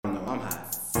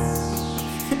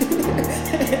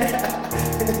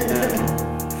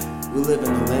We live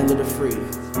in the land of the free,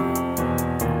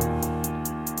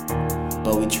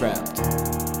 but we trapped.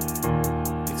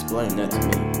 Explain that to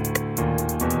me.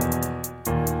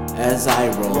 As I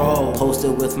roll,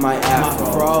 posted with my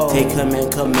afro, take him in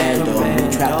commando.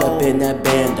 We trapped up in that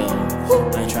bando.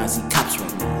 I ain't trying to see cops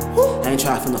right now. I ain't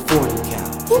trying from the 40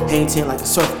 cal. Hanging like a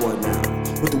surfboard now,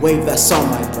 with the wave that's on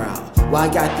my brow. Why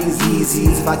I got these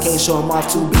Yeezys if I can't show them off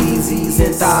to Beezies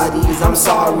and thotties? I'm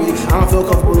sorry, I don't feel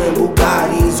comfortable in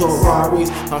Bugattis or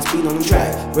Ferraris. I'm speeding on the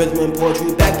track, rhythm and poetry,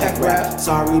 backpack rap.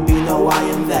 Sorry, no, I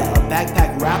am that. A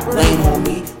backpack rapper? Lame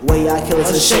homie, the way I kill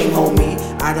it's a shame homie.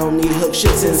 I don't need hook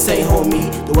shit's insane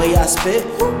homie. The way I spit,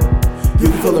 you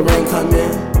can feel the rain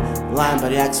coming. Lying but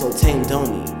they act so tame,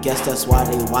 don't he? Guess that's why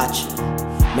they watching.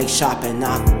 Make shopping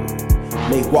awkward,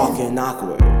 make walking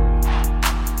awkward.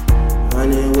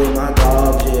 Running with my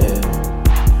dogs,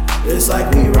 yeah. It's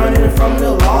like we running from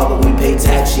the law, but we pay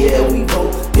tax, yeah, we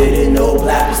vote. Didn't know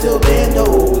black, we still bando.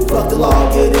 We fuck the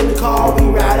law, get in the car, we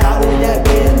ride out in that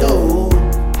bando.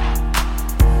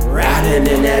 Riding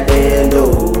in that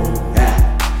bando,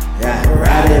 yeah, yeah.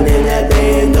 Riding in that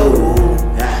bando,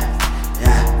 yeah,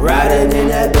 yeah. Riding in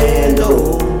that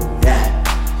bando,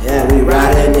 yeah, yeah. We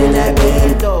riding in that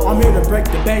bando. I'm here to break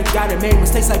the bank, gotta make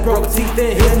mistakes like broken teeth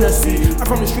in Hennessy. I'm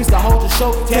from the streets that hold the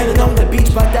show, tanning on the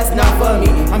beach, but that's not for me.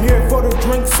 I'm here for the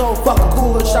drink, so fuck a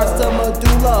cooler, shots to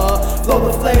medulla. Flow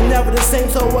the flame, never the same,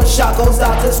 so a shot goes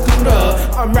out to Scooter.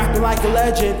 I'm rapping like a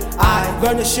legend, I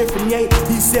learned this shit from Ye.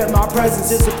 He said my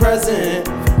presence is a present.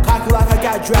 Cocky like I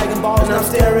got Dragon Balls and I'm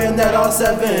staring at all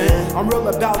 7. I'm real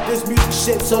about this music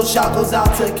shit, so shout goes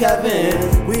out to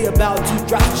Kevin. We about to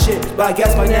drop the shit, but I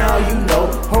guess by now you know.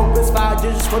 Hope it's 5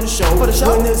 digits for the show. When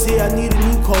this here, I need a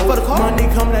new code. Money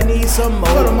coming, I need some more.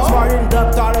 Smartened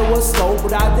up, thought it was slow,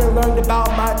 but I then learned about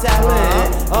my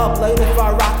talent. Up late if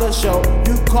I rock a show,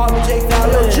 you call me Jay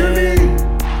Fallon. Yo, Jimmy.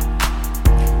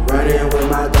 Running with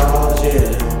my dogs,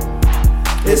 yeah.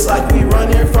 It's like we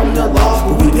running from the law,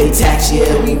 but we pay tax,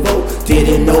 yeah, we vote.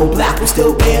 Didn't know black, we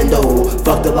still bando.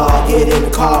 Fuck the law, get in the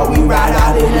car, we ride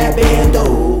out in that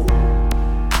bando.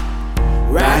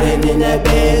 Riding in that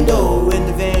bando. In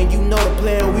the van, you know the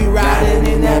plan, we Riding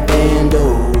in that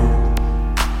bando.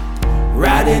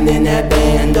 Riding in that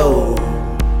bando.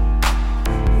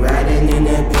 Riding in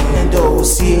that bando.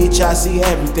 CHIC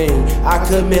everything. I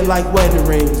commit like wedding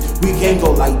rings. We can't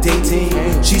go like dating.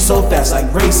 She so fast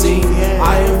like racing.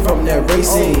 I am from that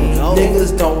racing.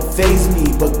 Niggas don't faze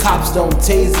me, but cops don't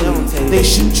tase me. They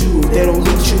shoot you if they don't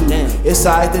loot you. It's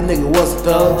alright, the nigga was a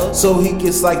thug, so he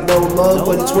gets like no love.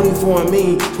 But he 24 and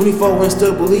me, 24 and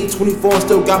still believe, 24 and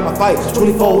still got my fight,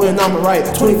 24 and I'm right,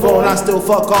 24 and I still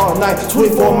fuck all night,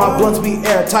 24 my blunts be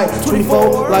airtight,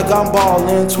 24 like I'm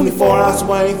ballin', 24 and I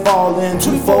swear I ain't fallin',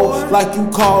 24 like you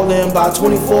callin'. By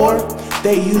 24,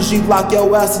 they usually lock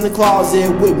your ass in the closet.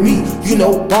 With me, you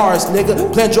know bars,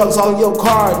 nigga. Plant drugs all in your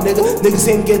card, nigga. Niggas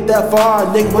ain't get that far,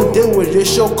 nigga. But deal with it,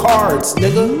 it's your cards,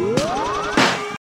 nigga.